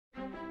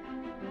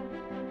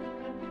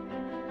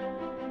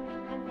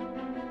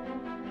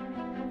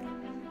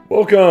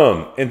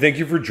Welcome, and thank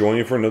you for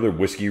joining for another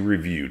whiskey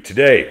review.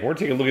 Today, we're going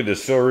to take a look at a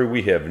distillery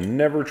we have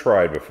never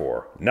tried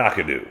before,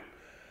 Knockdhu.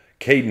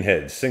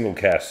 Cadenhead Single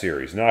Cask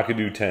Series,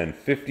 Knockdhu 10,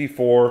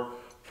 54.8%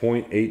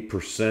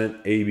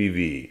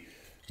 ABV.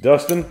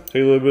 Dustin, tell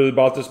you a little bit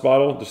about this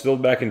bottle.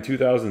 Distilled back in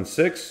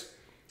 2006,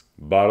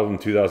 bottled in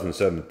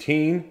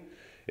 2017.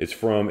 It's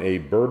from a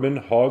bourbon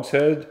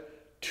hogshead,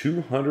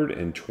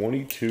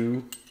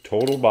 222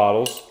 total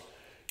bottles.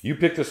 You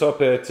picked this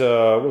up at,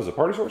 what was it,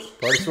 Party Source?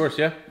 Party Source,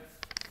 yeah.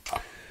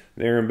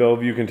 There in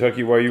Bellevue,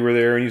 Kentucky, while you were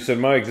there, and you said,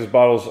 Mike, this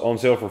bottle's on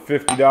sale for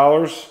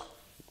 $50.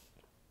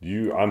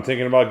 I'm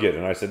thinking about getting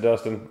it. And I said,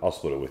 Dustin, I'll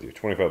split it with you.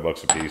 25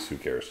 bucks a piece, who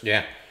cares?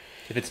 Yeah.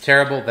 If it's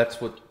terrible,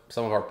 that's what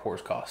some of our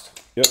pours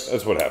cost. Yep,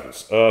 that's what happens.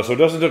 So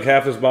Dustin took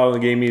half this bottle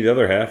and gave me the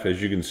other half.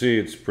 As you can see,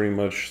 it's pretty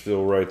much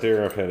still right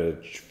there. I've had a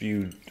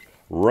few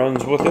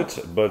runs with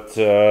it, but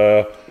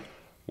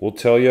we'll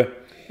tell you.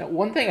 Now,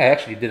 one thing I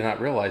actually did not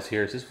realize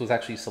here is this was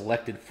actually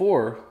selected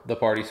for the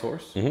Party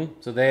Source. Mm-hmm.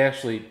 So they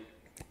actually...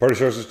 Party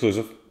Source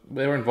exclusive.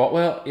 They were involved.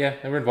 Well, yeah,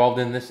 they were involved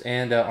in this,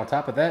 and on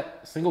top of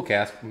that, single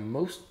cask.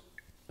 Most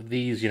of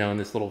these, in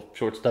this little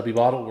short stubby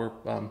bottle, were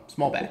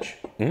small batch,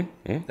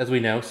 as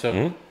we know.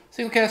 So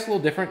single cask a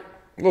little different.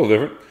 A little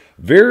different.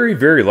 Very,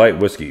 very light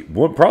whiskey.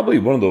 Probably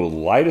one of the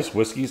lightest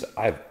whiskeys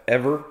I've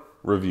ever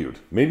reviewed.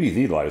 Maybe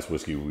the lightest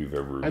whiskey we've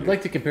ever reviewed. I'd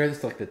like to compare this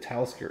to like the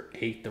Talisker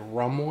 8, the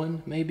rum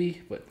one,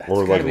 maybe, but that's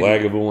or like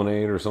Lagavulin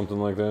 8 or something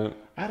like that.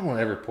 I don't want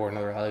to ever pour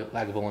another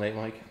Lagavulin 8,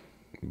 Mike.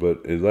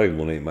 But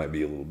Lagavulin 8 might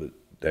be a little bit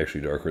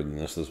actually darker than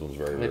this. This one's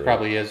very, very It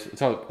probably is.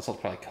 It's all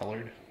probably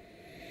colored.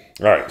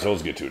 All right, so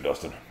let's get to it,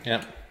 Dustin.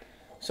 Yeah.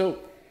 So,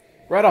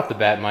 right off the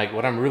bat, Mike,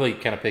 what I'm really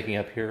kind of picking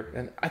up here,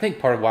 and I think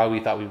part of why we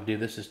thought we would do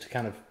this is to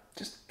kind of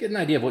just get an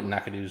idea of what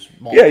Knockdhu's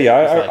malt Yeah,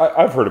 is like.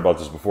 I've heard about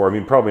this before. I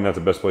mean, probably not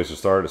the best place to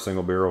start, a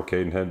single barrel,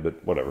 Cadenhead,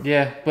 but whatever.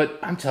 Yeah, but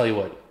I'm telling you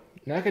what,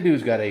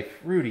 Knockdhu's got a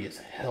fruity as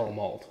hell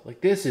malt.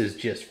 Like, this is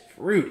just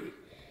fruity.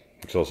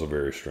 It's also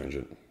very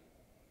astringent.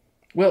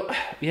 Well,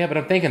 yeah, but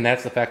I'm thinking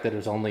that's the fact that it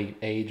was only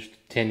aged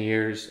 10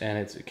 years, and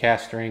it's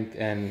cask strength,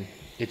 and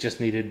it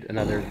just needed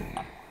another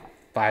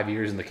 5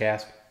 years in the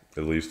cask.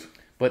 At least.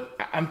 But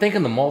I'm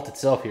thinking the malt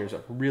itself here is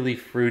a really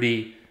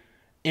fruity,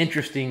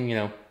 interesting,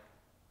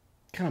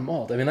 kind of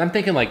malt. I mean, I'm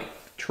thinking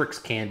like Trix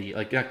candy,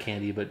 like not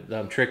candy,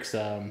 but Trix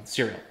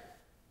cereal.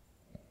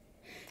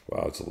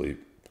 Wow, it's a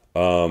leap.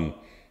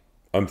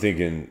 I'm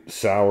thinking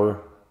sour,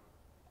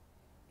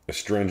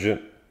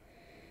 astringent,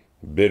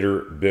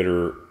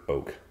 bitter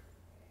oak,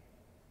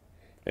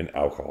 and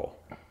alcohol.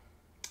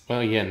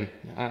 Well, again,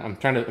 I'm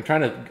trying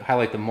to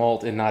highlight the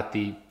malt and not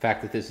the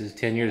fact that this is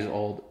 10 years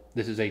old.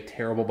 This is a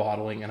terrible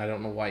bottling, and I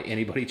don't know why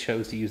anybody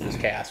chose to use this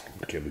cask.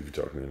 I can't believe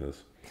you're talking to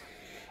this.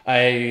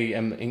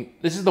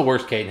 This is the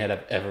worst Cadenhead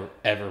I've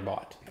ever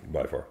bought.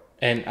 By far.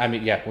 And I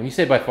mean, yeah, when you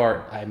say by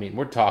far, I mean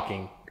we're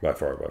talking By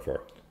far.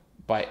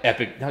 by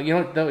epic. Now, you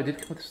know what though? It did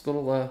come with this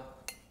little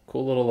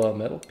cool little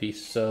metal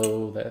piece,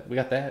 so that we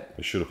got that.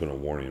 I should have put a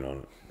warning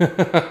on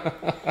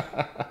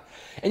it.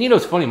 And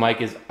what's funny,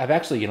 Mike, is I've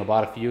actually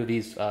bought a few of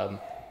these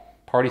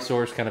Party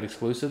Source kind of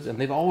exclusives, and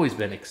they've always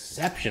been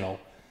exceptional.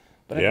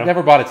 But I've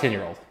never bought a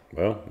 10-year-old.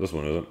 Well, this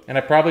one isn't. And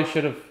I probably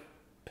should have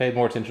paid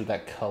more attention to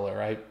that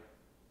color.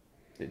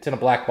 It's in a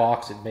black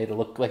box. It made it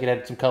look like it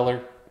had some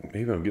color.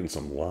 Maybe I'm getting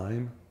some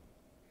lime.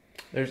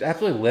 There's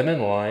absolutely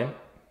lemon lime.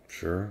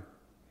 Sure.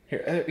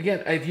 Here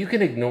again, if you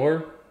can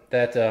ignore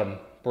that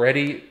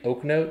bready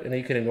oak note, and then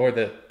you can ignore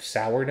the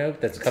sour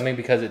note that's coming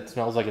because it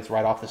smells like it's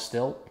right off the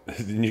still.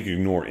 Then you can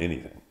ignore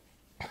anything.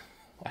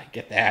 I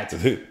get that.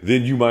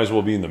 Then you might as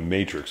well be in the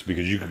Matrix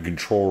because you can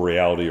control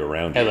reality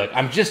around you. Hey, look,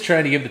 I'm just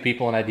trying to give the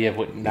people an idea of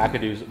what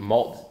Knockdhu's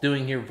malt's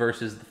doing here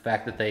versus the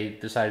fact that they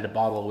decided to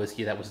bottle a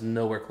whiskey that was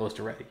nowhere close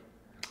to ready.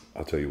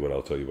 I'll tell you what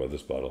I'll tell you about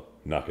this bottle.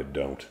 Knockdhu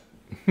don't.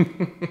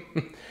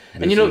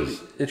 And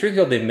the truth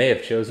is, they may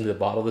have chosen to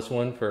bottle this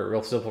one for a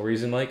real simple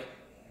reason, Mike.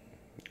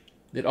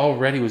 It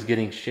already was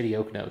getting shitty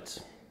oak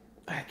notes.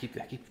 I keep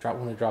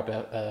wanting to drop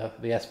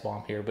out the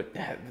S-bomb here, but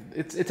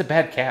it's a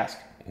bad cask.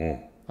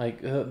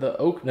 Like, the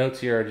oak notes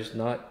here are just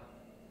not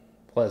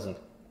pleasant.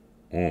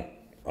 I'm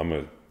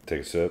going to take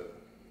a sip.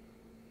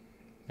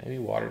 Maybe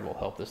water will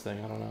help this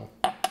thing. I don't know.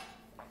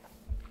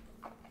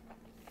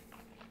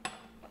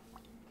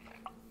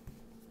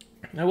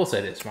 I will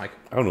say this, Mike.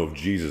 I don't know if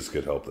Jesus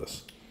could help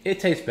this. It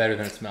tastes better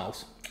than it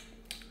smells.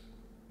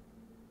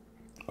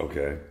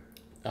 Okay.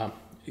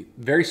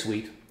 Very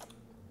sweet.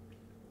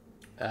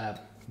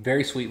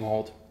 Very sweet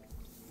malt.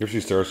 You ever see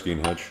Starsky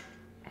and Hutch?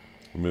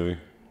 Movie?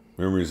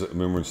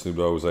 Remember when Snoop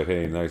Dogg was like,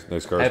 "Hey, nice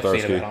car, I've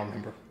Starsky." seen it, I don't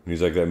remember. And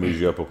he's like, "That moves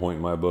you up a point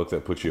in my book.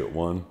 That puts you at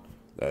 1."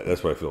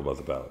 That's what I feel about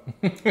the palate.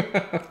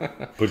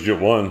 Puts you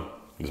at 1.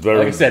 It's better.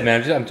 Like I said,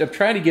 man, I'm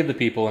trying to give the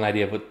people an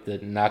idea of what the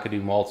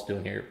Knockdhu malt's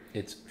doing here.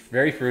 It's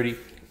very fruity,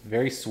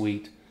 very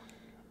sweet.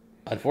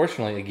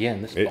 Unfortunately,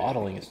 again, this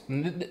bottling is...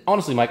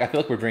 Honestly, Mike, I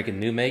feel like we're drinking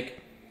new make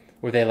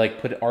where they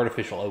put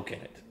artificial oak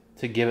in it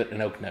to give it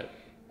an oak note.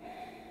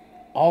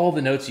 All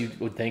the notes you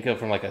would think of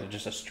from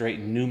just a straight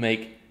new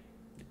make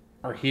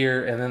are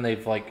here, and then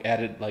they've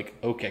added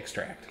oak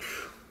extract.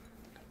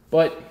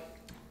 But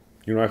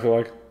You know what I feel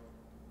like?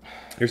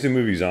 You ever seen the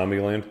movie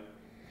Zombieland?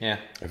 yeah,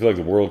 I feel like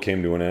the world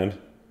came to an end,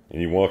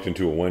 and you walked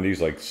into a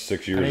Wendy's like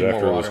 6 I years need more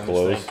after it was water in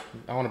this closed,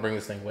 thing. I want to bring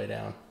this thing way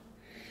down.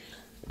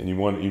 and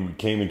you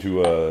came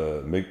into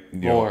a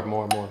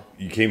More.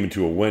 You came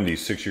into a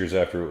Wendy's 6 years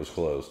after it was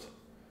closed,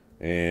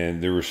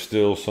 and there was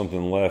still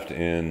something left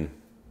in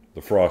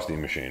the Frosty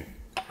machine,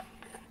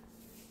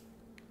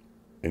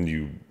 and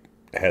you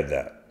had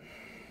that.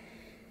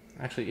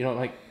 Actually, you know,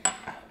 like,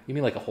 you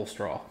mean like a whole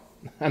straw?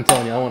 I'm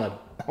telling you, I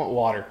want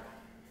water.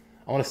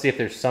 I want to see if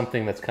there's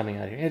something that's coming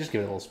out here. Yeah, just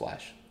give it a little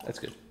splash. That's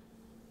good.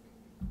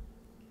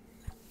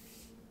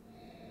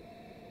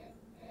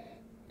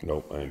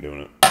 Nope, I ain't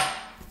doing it.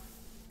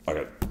 I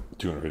got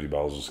 250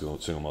 bottles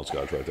of single malt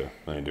scotch right there.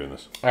 I ain't doing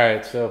this. All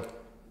right, so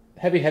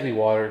heavy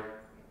water.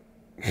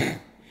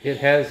 It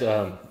has,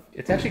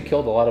 it's actually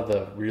killed a lot of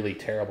the really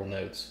terrible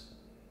notes.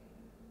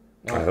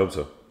 I hope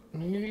so.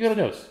 You got a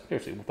nose.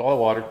 Seriously, with all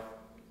the water,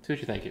 see what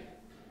you think.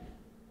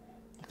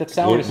 That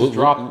sourness has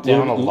dropped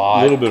down a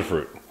lot. A little bit of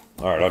fruit.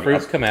 All right,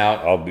 Fruits come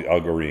out.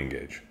 I'll go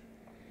re-engage.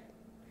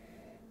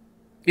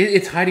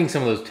 It's hiding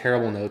some of those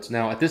terrible notes.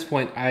 Now, at this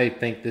point, I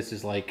think this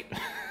is like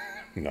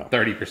No.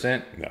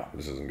 30%. No,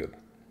 this isn't good.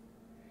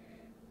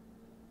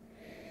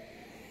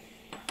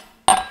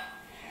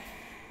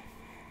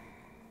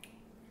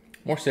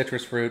 More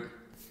citrus fruit.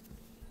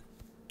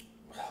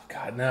 Oh,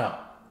 God, no.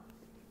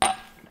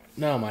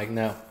 No, Mike,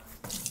 no.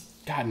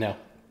 God, no.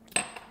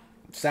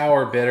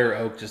 Sour, bitter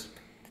oak just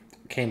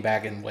came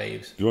back in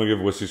waves. Do you want to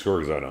give a whiskey score?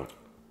 Because I don't.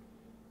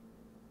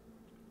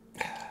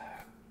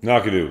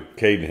 Knockdhu,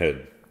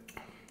 Cadenhead.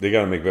 They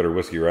got to make better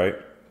whiskey, right?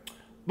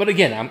 But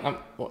again,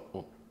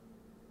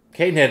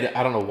 Cadenhead,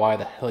 I don't know why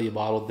the hell you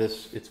bottled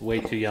this. It's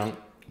way too young.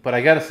 But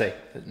I got to say,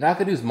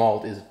 Knockdhu's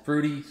malt is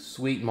fruity,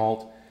 sweet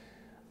malt.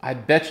 I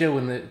bet you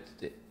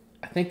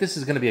I think this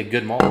is going to be a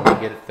good malt when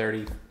we get it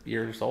 30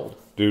 years old.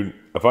 Dude,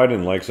 if I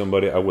didn't like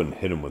somebody, I wouldn't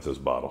hit him with this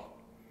bottle.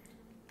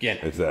 Again.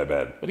 It's that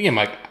bad. But again,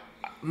 Mike,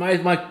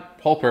 my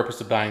whole purpose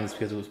of buying this,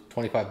 because it was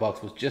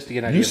 $25, was just to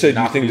get an idea. You said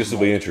you of think this will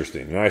be malt.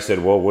 interesting. And I said,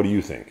 well, what do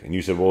you think? And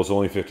you said, well, it's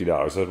only $50.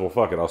 I said, well,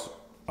 fuck it.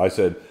 I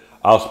said,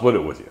 I'll split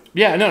it with you.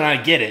 Yeah, no, I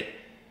get it.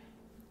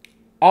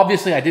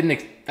 Obviously, I didn't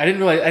think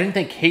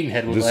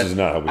Cadenhead would. This is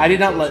not how we I did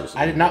make not choices.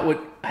 I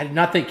did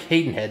not think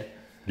Cadenhead,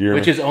 hear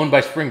which me? is owned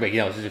by Springbank.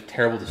 Yeah, this is a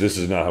terrible decision. This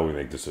is not how we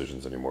make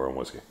decisions anymore on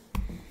whiskey.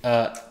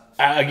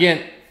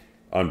 Again,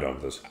 I'm done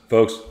with this.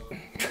 Folks,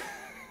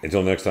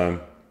 until next time.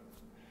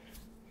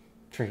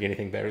 drink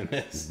anything better than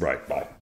this. Right, bye.